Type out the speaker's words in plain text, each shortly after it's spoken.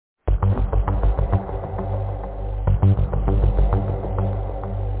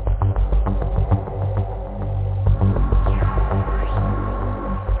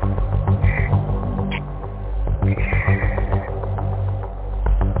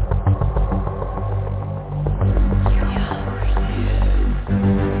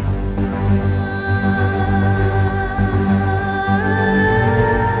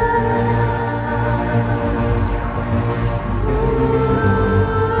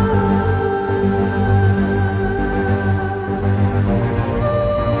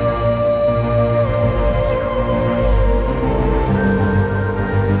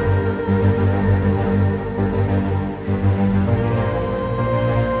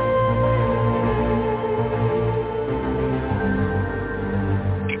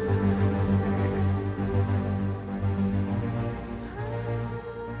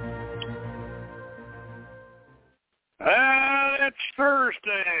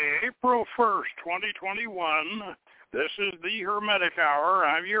Monday, April 1st, 2021. This is the Hermetic Hour.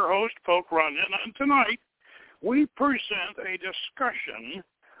 I'm your host, Poke Runyon, and tonight we present a discussion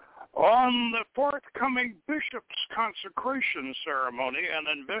on the forthcoming bishop's consecration ceremony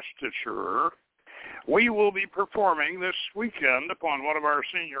and investiture we will be performing this weekend upon one of our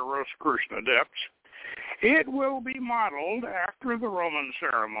senior Rosicrucian adepts. It will be modeled after the Roman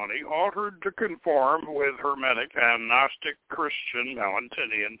ceremony, altered to conform with Hermetic and Gnostic Christian,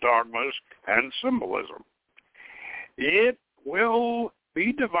 Valentinian dogmas and symbolism. It will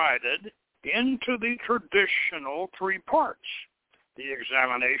be divided into the traditional three parts: the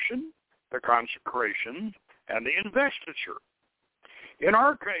examination, the consecration, and the investiture. In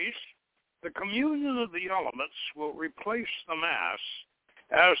our case, the communion of the elements will replace the Mass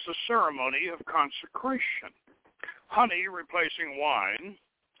as the ceremony of consecration, honey replacing wine.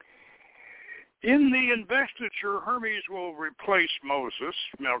 In the investiture, Hermes will replace Moses,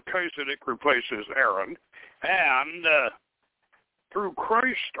 Melchizedek replaces Aaron, and through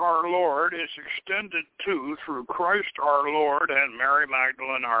Christ our Lord is extended to through Christ our Lord and Mary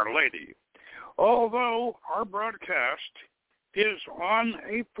Magdalene our Lady. Although our broadcast is on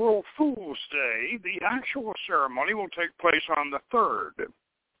April Fool's Day, the actual ceremony will take place on the 3rd.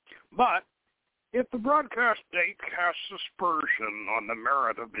 But if the broadcast date casts aspersion on the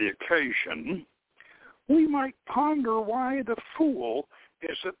merit of the occasion, we might ponder why the fool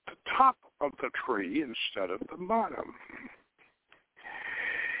is at the top of the tree instead of the bottom.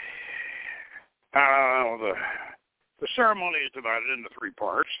 The ceremony is divided into three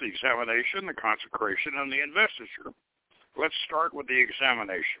parts: the examination, the consecration, and the investiture. Let's start with the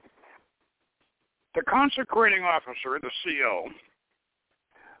examination. The consecrating officer, the CO,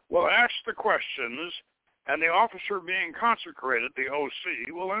 will ask the questions, and the officer being consecrated, the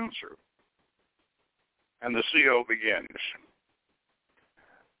OC, will answer. And the CO begins.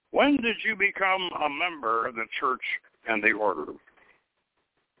 When did you become a member of the church and the order?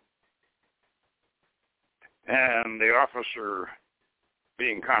 And the officer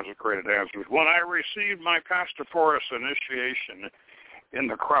being consecrated answers, when I received my pastophorus initiation in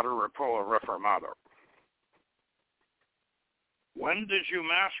the Quadripola Reformata. When did you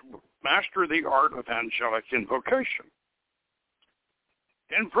master the art of angelic invocation?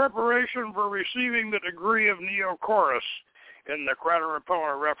 In preparation for receiving the degree of Neochorus in the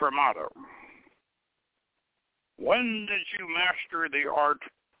Quadripola Reformata. When did you master the art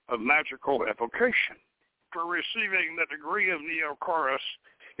of magical evocation? For receiving the degree of Neochorus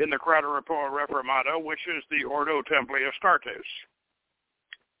in the Quadripola Reformata, which is the Ordo Templi Astartes.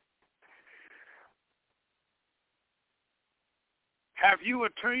 Have you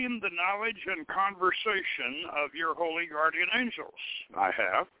attained the knowledge and conversation of your holy guardian angels? I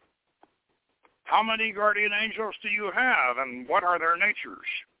have. How many guardian angels do you have, and what are their natures?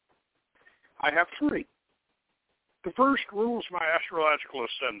 I have 3. The first rules my astrological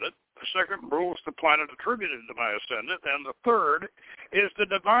ascendant, the second rules the planet attributed to my ascendant, and the third is the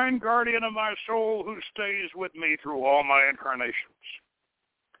divine guardian of my soul who stays with me through all my incarnations.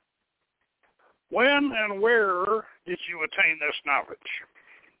 When and where did you attain this knowledge?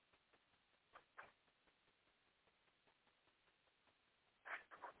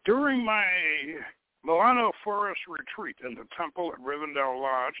 During my Milano Forest retreat in the temple at Rivendell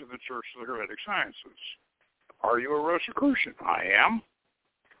Lodge of the Church of the Hermetic Sciences. Are you a Rosicrucian? I am.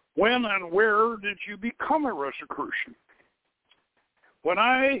 When and where did you become a Rosicrucian? When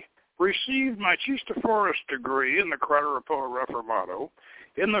I received my Chistophorus degree in the Quadripola Reformata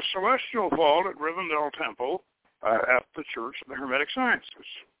in the Celestial Vault at Rivendell Temple at the Church of the Hermetic Sciences.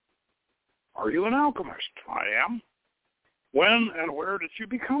 Are you an alchemist? I am. When and where did you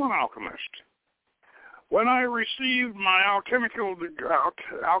become an alchemist? When I received my alchemia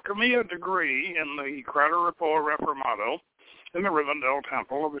degree in the Quadripola Reformata in the Rivendell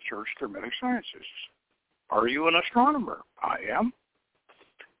Temple of the Church of the Hermetic Sciences. Are you an astronomer? I am.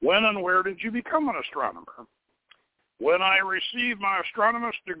 When and where did you become an astronomer? When I received my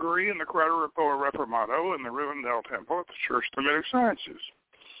astronomus degree in the Quadripola Reformata in the Rivendell Temple at the Church of the Hermetic Sciences.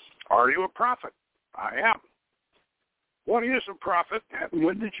 Are you a prophet? I am. What is a prophet, and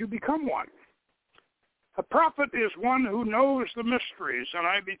when did you become one? A prophet is one who knows the mysteries, and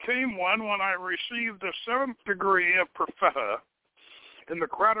I became one when I received the 7th degree of Propheta in the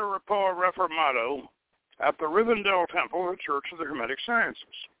Quadripola Reformata at the Rivendell Temple of the Church of the Hermetic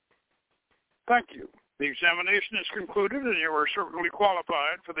Sciences. Thank you. The examination is concluded, and you are certainly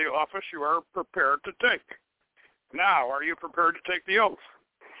qualified for the office you are prepared to take. Now, are you prepared to take the oath?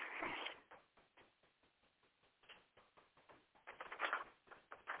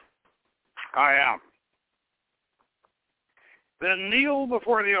 I am. Then kneel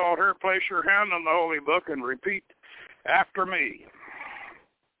before the altar, place your hand on the holy book, and repeat after me.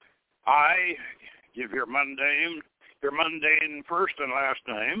 I give your mundane first and last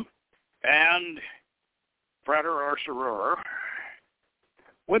name, and frater or soror.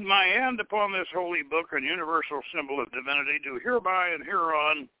 With my hand upon this holy book and universal symbol of divinity, do hereby and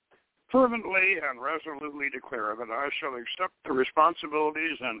hereon fervently and resolutely declare that I shall accept the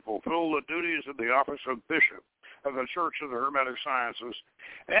responsibilities and fulfill the duties of the office of Bishop of the Church of the Hermetic Sciences,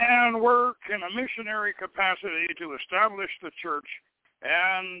 and work in a missionary capacity to establish the Church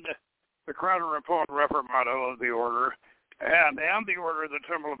and the Quadruple Reformato of the Order, and the Order of the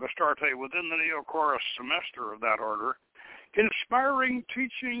Temple of Astarte within the Neochorus semester of that order, inspiring,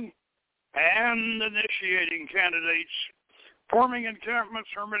 teaching, and initiating candidates, forming encampments,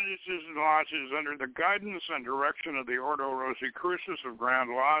 hermitages, and lodges under the guidance and direction of the Ordo Rosicrucian of Grand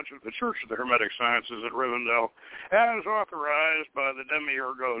Lodge of the Church of the Hermetic Sciences at Rivendell, as authorized by the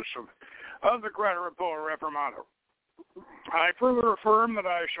Demiurgos of the Quadruple Reformato. I further affirm that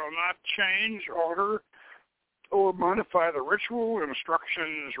I shall not change, alter, or modify the ritual,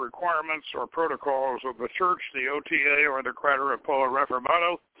 instructions, requirements, or protocols of the Church, the OTA, or the Quadruple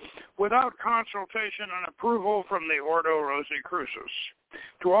Reformato without consultation and approval from the Ordo Rosicrucian.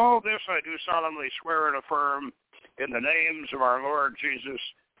 To all this I do solemnly swear and affirm in the names of our Lord Jesus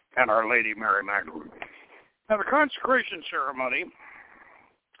and our Lady Mary Magdalene. Now, the consecration ceremony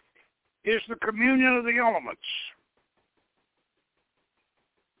is the communion of the elements,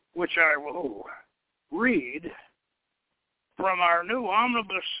 which I will read from our new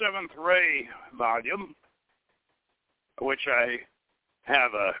Omnibus Seventh Ray volume, which I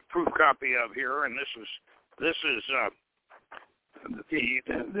have a proof copy of here, and this is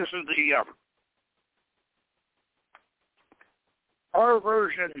our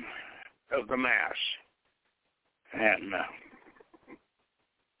version of the Mass, and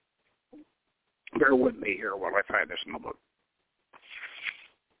bear with me here while I find this in the book.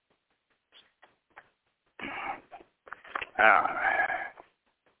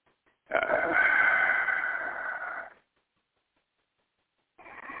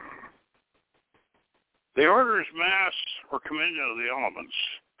 The Order's Mass, or Communion of the Elements,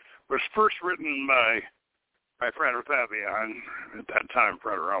 was first written by Frater Fabian, at that time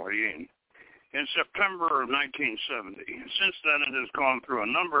Frater Alain, in September of 1970. Since then, it has gone through a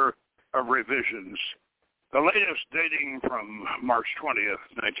number of revisions, the latest dating from March 20th,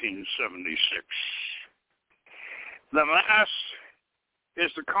 1976. The Mass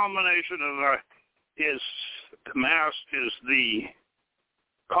is the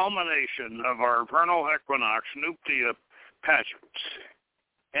culmination of our vernal equinox nuptia pageant,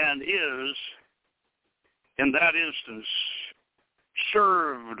 and is, in that instance,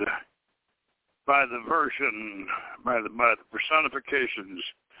 served by the personifications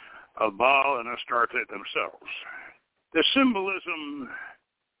of Baal and Astarte themselves. The symbolism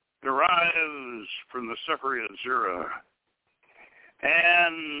derives from the Sephirot Zera,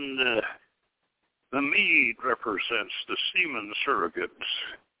 and the mead represents the semen surrogates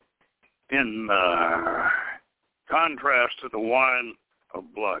in contrast to the wine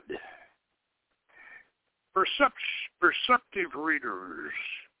of blood. Perceptive readers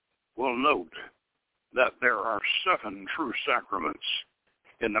will note that there are 7 true sacraments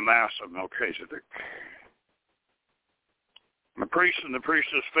in the Mass of Melchizedek. The priest and the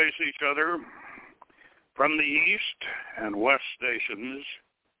priestess face each other from the east and west stations,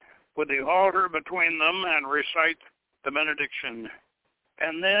 with the altar between them, and recite the benediction.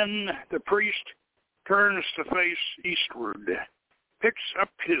 And then the priest turns to face eastward, picks up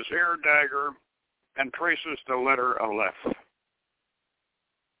his air dagger, and traces the letter Aleph,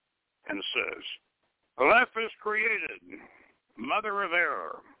 and says, Aleph is created, mother of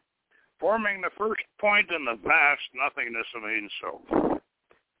air, forming the first point in the vast nothingness of Ein Sof.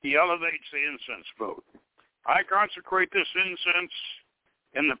 He elevates the incense boat. I consecrate this incense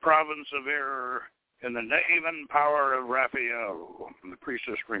in the province of air, in the name and power of Raphael. And the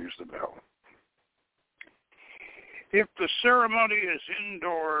priestess rings the bell. If the ceremony is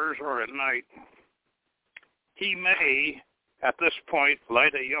indoors or at night, he may, at this point,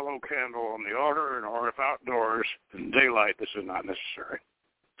 light a yellow candle on the altar, or if outdoors, in daylight, this is not necessary.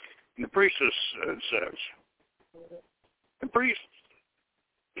 And the priestess says, the priest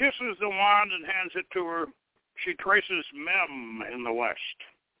kisses the wand and hands it to her. She traces Mem in the west.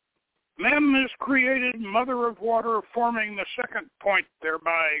 Mem is created mother of water, forming the second point,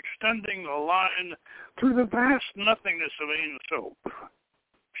 thereby extending the line through the vast nothingness of Ein Sof.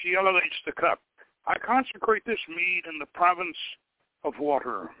 She elevates the cup. I consecrate this mead in the province of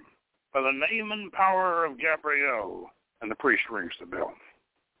water by the name and power of Gabriel, and the priest rings the bell.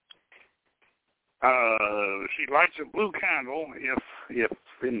 She lights a blue candle, if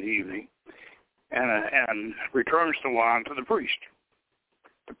in the evening, and returns the wand to the priest.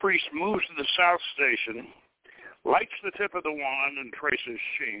 The priest moves to the south station, lights the tip of the wand, and traces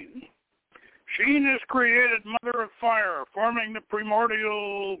Sheen. Sheen is created mother of fire, forming the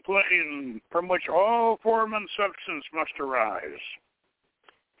primordial plane from which all form and substance must arise.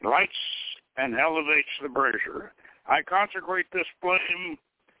 Lights and elevates the brazier. I consecrate this flame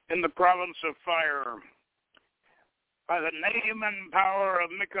in the province of fire by the name and power of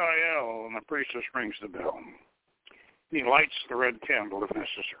Michael, and the priestess rings the bell. He lights the red candle if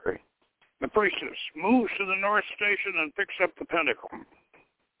necessary. The priestess moves to the north station and picks up the pentacle.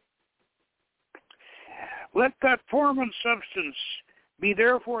 Let that form and substance be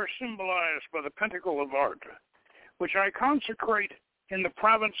therefore symbolized by the pentacle of art, which I consecrate in the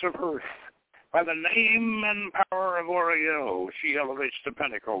province of earth by the name and power of Oriel. She elevates the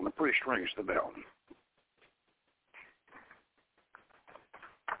pentacle, and the priest rings the bell.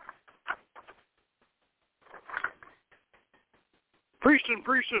 Priest and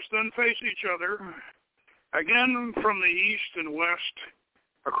priestess then face each other, again from the east and west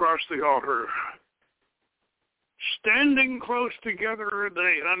across the altar. Standing close together,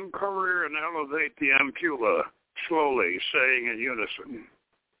 they uncover and elevate the ampulla, slowly, saying in unison,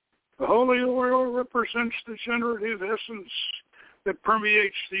 "The holy oil represents the generative essence that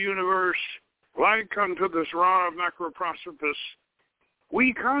permeates the universe, like unto this raw macroprosopis.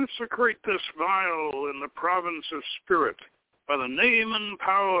 We consecrate this vial in the province of spirit by the name and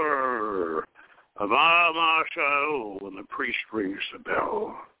power of Amashao," and the priest rings the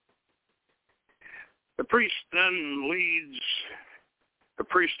bell. The priest then leads the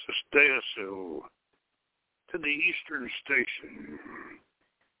priestess Deosil to the eastern station,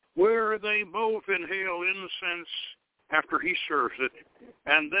 where they both inhale incense after he serves it,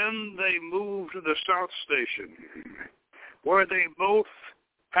 and then they move to the south station, where they both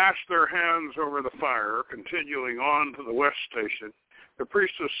pass their hands over the fire, continuing on to the west station. The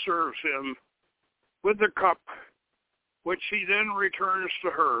priestess serves him with the cup, which he then returns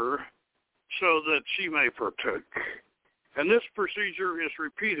to her so that she may partake. And this procedure is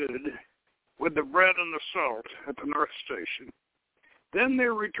repeated with the bread and the salt at the north station. Then they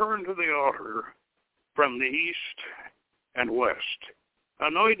return to the altar from the east and west,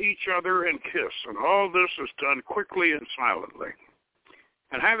 anoint each other and kiss, and all this is done quickly and silently.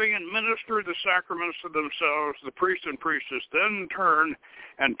 And having administered the sacraments to themselves, the priest and priestess then turn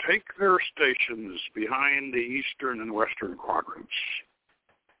and take their stations behind the eastern and western quadrants.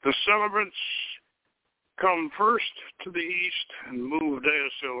 The celebrants come first to the east and move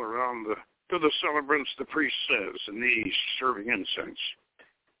Deosil around to the celebrants, the priest says, in the east, serving incense.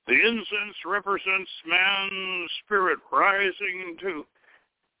 The incense represents man's spirit rising to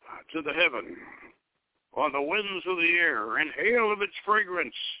the heaven on the winds of the air. Inhale of its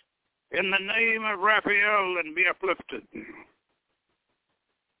fragrance in the name of Raphael and be uplifted.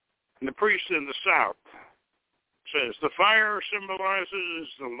 And the priest in the south says, the fire symbolizes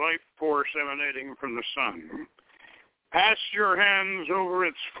the life force emanating from the sun. Pass your hands over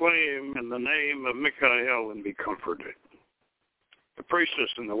its flame in the name of Michael and be comforted. The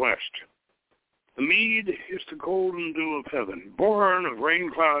priestess in the west. The mead is the golden dew of heaven, born of rain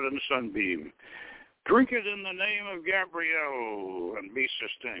cloud and sunbeam. Drink it in the name of Gabriel and be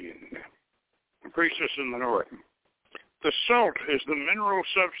sustained. The priestess in the north. The salt is the mineral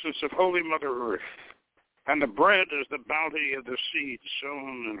substance of Holy Mother Earth, and the bread is the bounty of the seed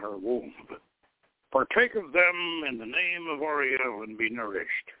sown in her womb. Partake of them in the name of Oriel and be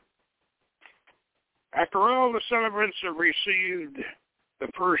nourished. After all the celebrants have received the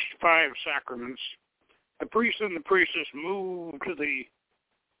first 5 sacraments, the priest and the priestess move to the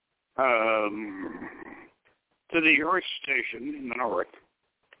earth station in the north,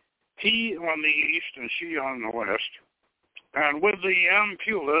 he on the east and she on the west. And with the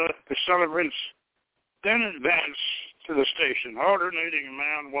ampulla, the celebrants then advance to the station, alternating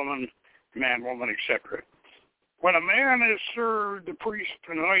man, woman, etc. When a man is served, the priest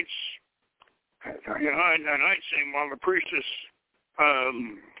anoints him while the priestess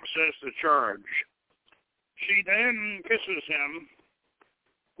says the charge. She then kisses him.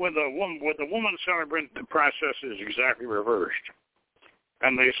 With the woman celebrant, the process is exactly reversed.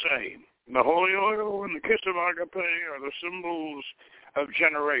 And they say, the holy oil and the kiss of agape are the symbols of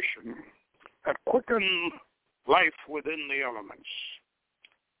generation that quicken life within the elements.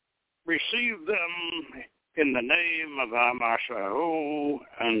 Receive them in the name of Amashao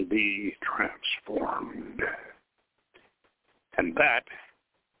and be transformed. And that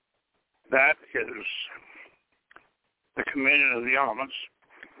is the communion of the elements.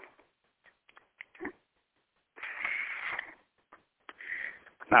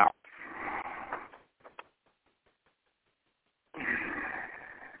 Now,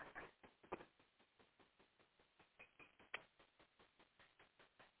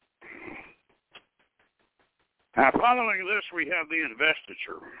 following this, we have the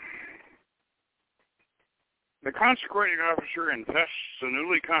investiture. The consecrating officer invests the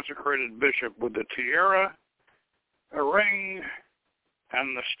newly consecrated bishop with the tiara, a ring,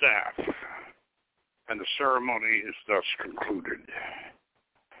 and the staff, and the ceremony is thus concluded.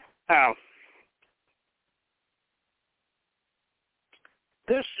 Now,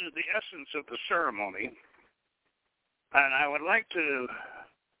 this is the essence of the ceremony, and I would like to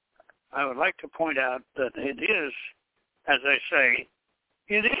point out that it is, as I say,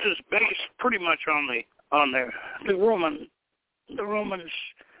 it is based pretty much on the Roman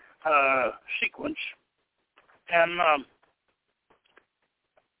sequence, and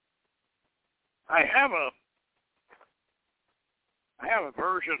I have a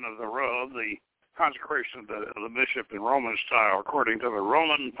version of the consecration of the bishop in Roman style, according to the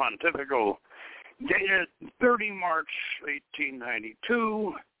Roman Pontifical, dated 30 March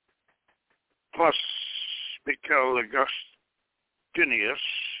 1892. Plus Pico Augustinius,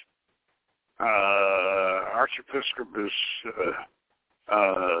 Archiepiscopus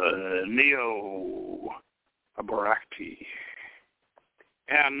Neo Abaracti.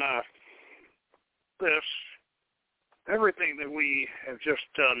 And everything that we have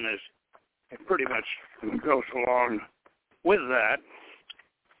just done it pretty much goes along with that.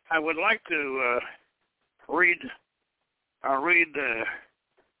 I would like to read the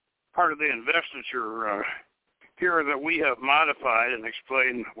part of the investiture here that we have modified and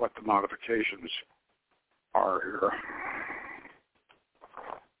explain what the modifications are here.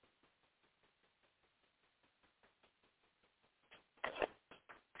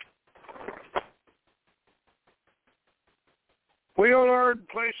 We, O Lord,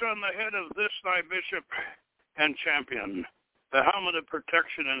 place on the head of this thy bishop and champion the helmet of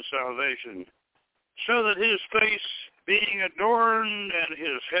protection and salvation, so that his face, being adorned and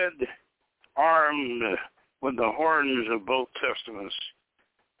his head armed with the horns of both testaments,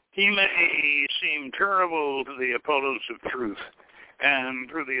 he may seem terrible to the opponents of truth, and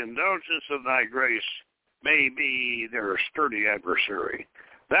through the indulgence of thy grace may be their sturdy adversary.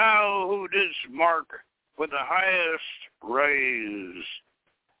 Thou who didst mark with the highest rays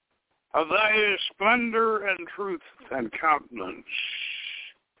of thy splendor and truth and countenance,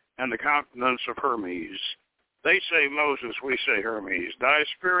 and the countenance of Hermes. They say Moses, we say Hermes. Thy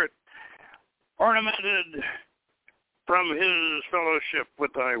spirit, ornamented from his fellowship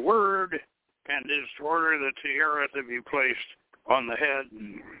with thy word, and is to order the tiara to be placed on the head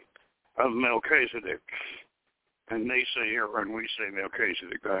of Melchizedek. And they say Aaron, we say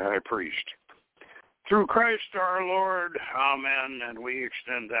Melchizedek, the high priest. Through Christ our Lord, amen, and we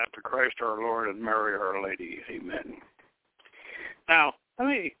extend that to Christ our Lord and Mary our Lady, amen. Now, let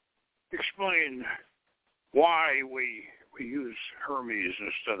me explain why we use Hermes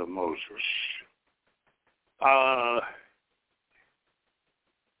instead of Moses.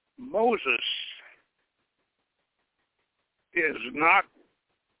 Moses is not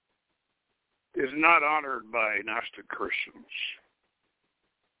honored by Gnostic Christians,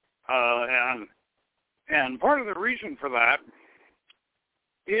 and part of the reason for that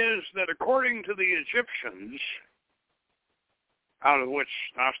is that according to the Egyptians, out of which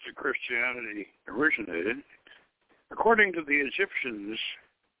Gnostic Christianity originated, according to the Egyptians,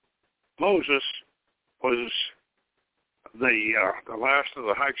 Moses was the last of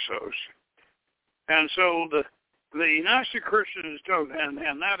the Hyksos. And so the Gnostic Christians don't,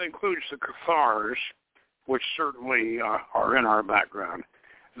 and that includes the Cathars, which certainly are in our background.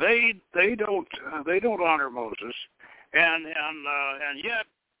 They don't honor Moses, and yet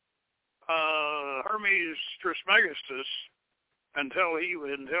Hermes Trismegistus, until he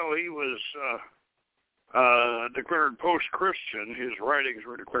was declared post-Christian, his writings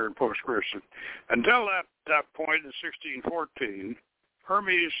were declared post-Christian. Until that point in 1614,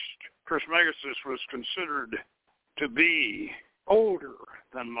 Hermes Trismegistus was considered to be older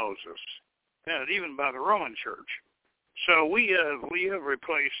than Moses, and even by the Roman Church. So we have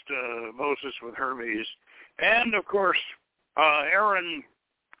replaced Moses with Hermes, and of course Aaron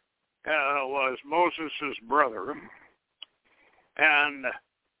was Moses' brother, and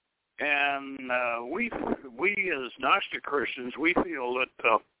we as Gnostic Christians, we feel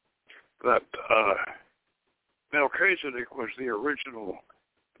that Melchizedek was the original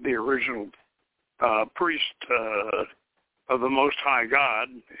priest of the Most High God,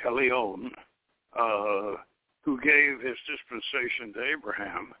 Elion, who gave his dispensation to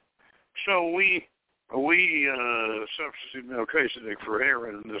Abraham. So we substitute Melchizedek for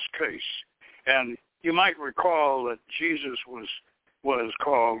Aaron in this case. And you might recall that Jesus was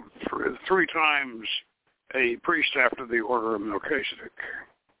called three times a priest after the order of Melchizedek.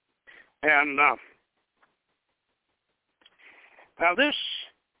 And now this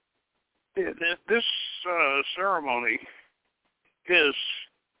ceremony is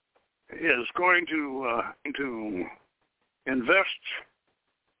going to invest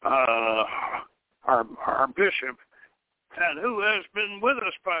our bishop, and who has been with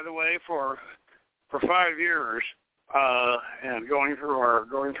us, by the way, for 5 years, and going through our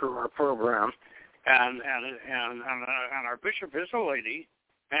program, and our bishop is a lady,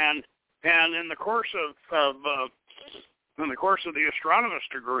 and in the course of the astronomist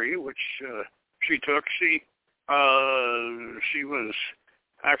degree, which she took, she was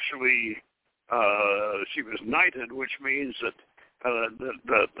actually she was knighted, which means that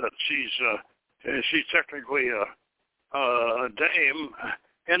she's technically a dame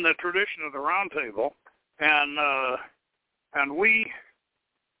in the tradition of the Round Table, and we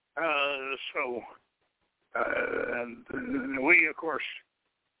of course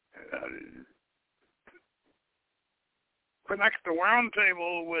connect the Round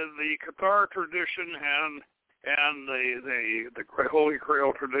Table with the Cathar tradition and the Holy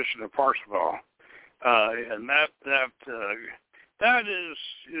Grail tradition of Parsifal, and that is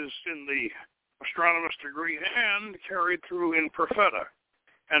in the astronomist degree and carried through in Profeta,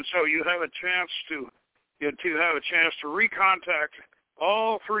 and so you have a chance to recontact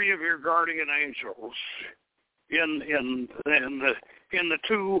all three of your guardian angels in the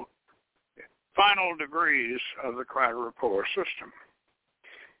two final degrees of the Criterion system.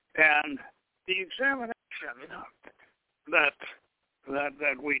 And the examination that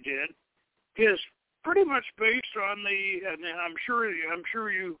we did is pretty much based on and I'm sure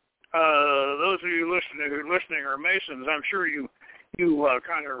you those of you listening are Masons. I'm sure you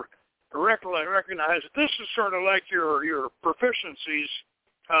kind of recognize that this is sort of like your proficiencies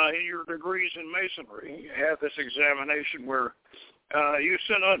in your degrees in Masonry. You have this examination where you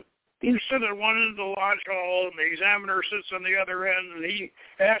sit at one end of the lodge hall, and the examiner sits on the other end, and he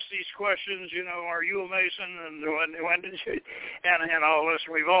asks these questions. Are you a Mason? And when did you? And all this.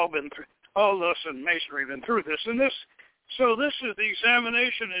 We've all been through all this in Masonry. Been through this, and this. So this is the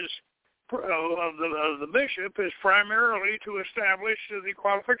examination of the bishop is primarily to establish the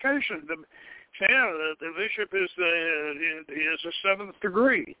qualification. The bishop is the seventh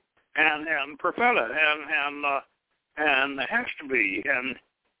degree, and Profeta, and has to be,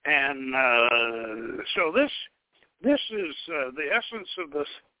 and so this is the essence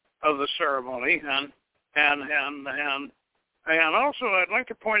of the ceremony, and also I'd like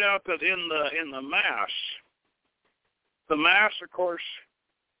to point out that in the Mass, of course,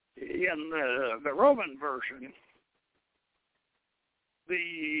 in the Roman version,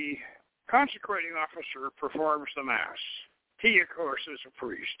 the consecrating officer performs the Mass. He, of course, is a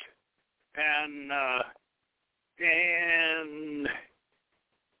priest, and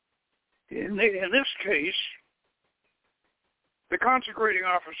in this case, the consecrating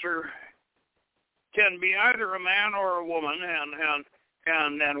officer can be either a man or a woman,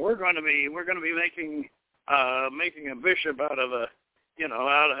 and we're going to be making a bishop out of a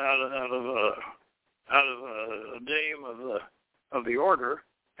dame of the order,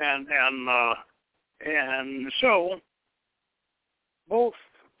 and so both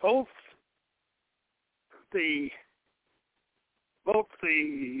the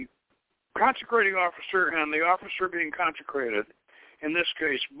consecrating officer and the officer being consecrated, in this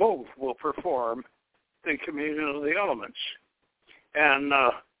case, both will perform the communion of the elements, and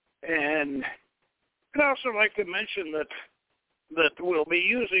I'd also like to mention that we'll be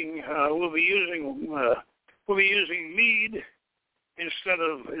using mead instead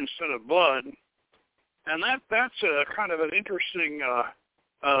of blood, and that's a kind of an interesting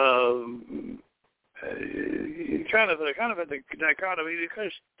kind of a dichotomy,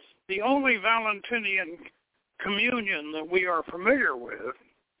 because the only Valentinian communion that we are familiar with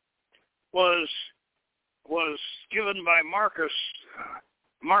was given by Marcus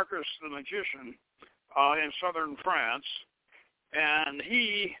the magician in southern France, and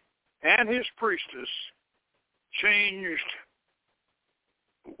he and his priestess changed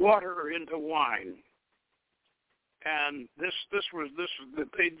water into wine. And they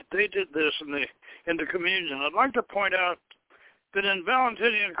did this in the communion. I'd like to point out that in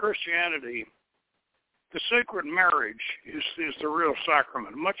Valentinian Christianity, the sacred marriage is the real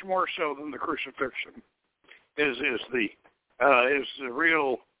sacrament, much more so than the crucifixion. Is the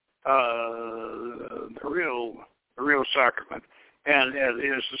real real sacrament, and it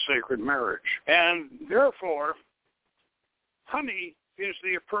is the sacred marriage. And therefore, honey is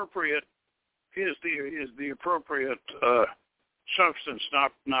the appropriate substance,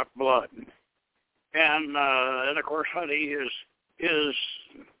 not blood. And of course, honey is the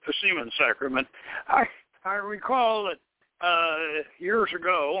semen sacrament. I recall that years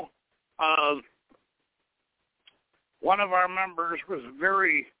ago, one of our members was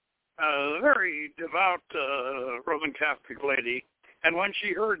very devout Roman Catholic lady, and when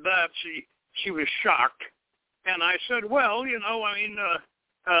she heard that, she was shocked. And I said, well, it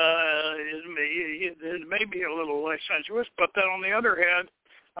may be a little licentious, but then on the other hand,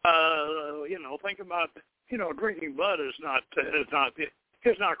 think about, drinking blood is not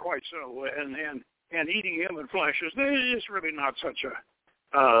quite so, and eating human flesh is really not such a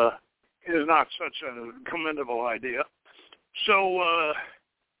commendable idea. So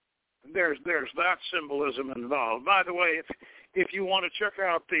there's that symbolism involved. By the way, if you want to check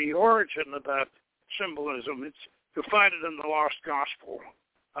out the origin of that symbolism, you'll find it in the Lost Gospel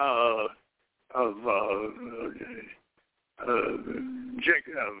of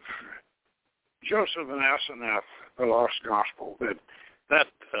Joseph and Asenath, the Lost Gospel, that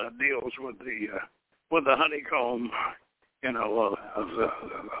deals with the honeycomb, of the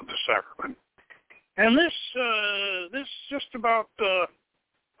sacrament. And this just about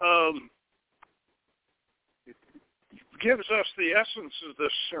gives us the essence of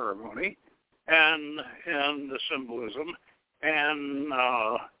this ceremony and the symbolism, and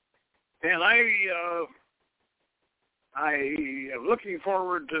I am looking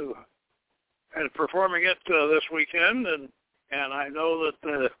forward to performing it this weekend, and I know that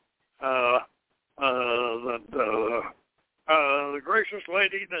the gracious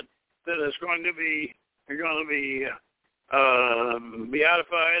lady that is going to be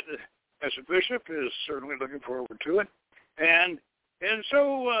beatified as a bishop is certainly looking forward to it, and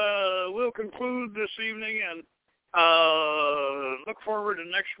so we'll conclude this evening and look forward to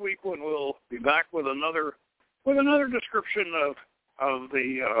next week when we'll be back with another description of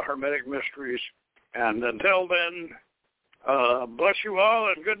the Hermetic mysteries. And until then, bless you all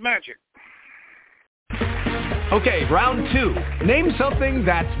and good magic. Okay, round 2. Name something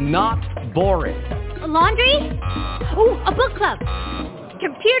that's not boring. A laundry? Ooh, a book club.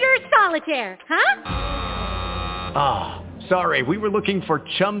 Computer solitaire, huh? Ah, sorry, we were looking for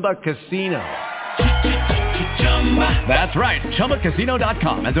Chumba Casino. That's right,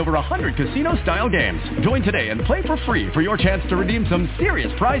 ChumbaCasino.com has over 100 casino-style games. Join today and play for free for your chance to redeem some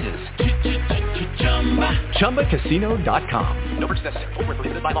serious prizes. ChumbaCasino.com. No purchase necessary. Void where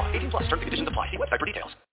prohibited by law. 18+. Terms and conditions apply. See website for details.